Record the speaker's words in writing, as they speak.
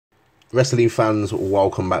Wrestling fans,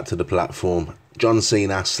 welcome back to the platform. John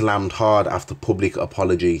Cena slammed hard after public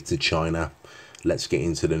apology to China. Let's get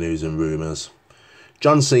into the news and rumours.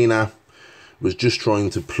 John Cena was just trying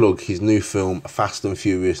to plug his new film Fast and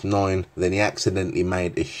Furious 9, then he accidentally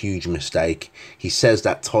made a huge mistake. He says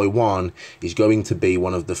that Taiwan is going to be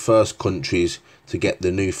one of the first countries to get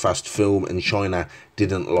the new Fast film, and China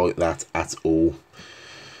didn't like that at all.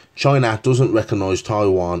 China doesn't recognise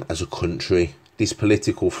Taiwan as a country. This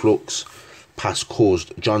political flux past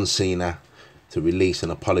caused John Cena to release an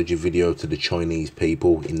apology video to the Chinese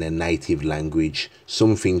people in their native language,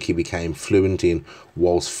 something he became fluent in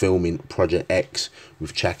whilst filming Project X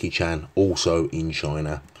with Jackie Chan, also in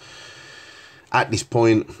China. At this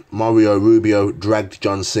point, Mario Rubio dragged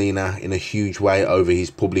John Cena in a huge way over his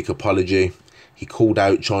public apology. He called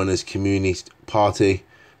out China's Communist Party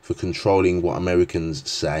for controlling what Americans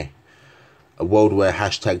say. A world where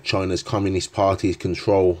China's Communist Parties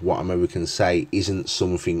control what Americans say isn't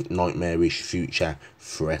something nightmarish future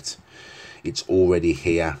threat. It's already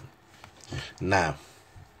here. Now,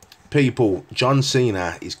 people, John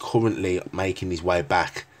Cena is currently making his way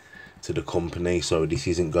back to the company, so this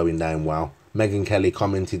isn't going down well. Megyn Kelly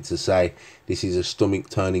commented to say, "This is a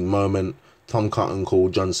stomach-turning moment." Tom Cotton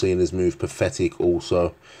called John Cena's move pathetic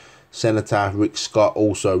also. Senator Rick Scott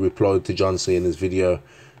also replied to John Cena's video,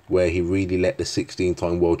 where he really let the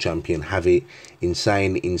 16-time world champion have it in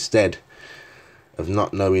saying, instead of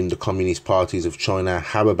not knowing the Communist parties of China,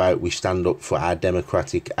 how about we stand up for our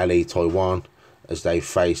democratic ally Taiwan, as they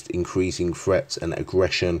faced increasing threats and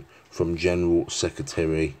aggression from General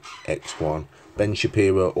Secretary X1. Ben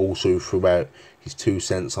Shapiro also threw out his 2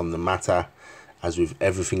 cents on the matter. As with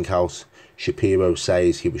everything else, Shapiro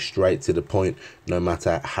says he was straight to the point no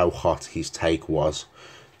matter how hot his take was.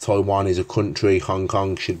 Taiwan is a country. Hong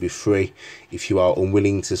Kong should be free. If you are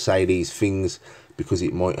unwilling to say these things because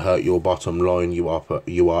it might hurt your bottom line, you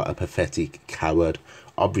are a pathetic coward.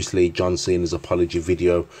 Obviously, John Cena's apology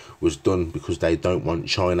video was done because they don't want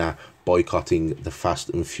China boycotting the Fast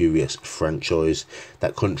and Furious franchise.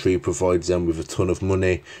 That country provides them with a ton of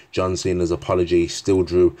money. John Cena's apology still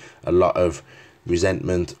drew a lot of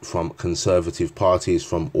resentment from conservative parties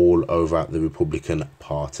from all over the Republican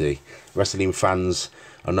Party. Wrestling fans,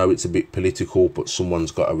 I know it's a bit political, but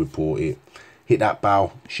someone's got to report it. Hit that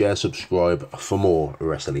bell, share, subscribe for more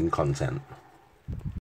wrestling content.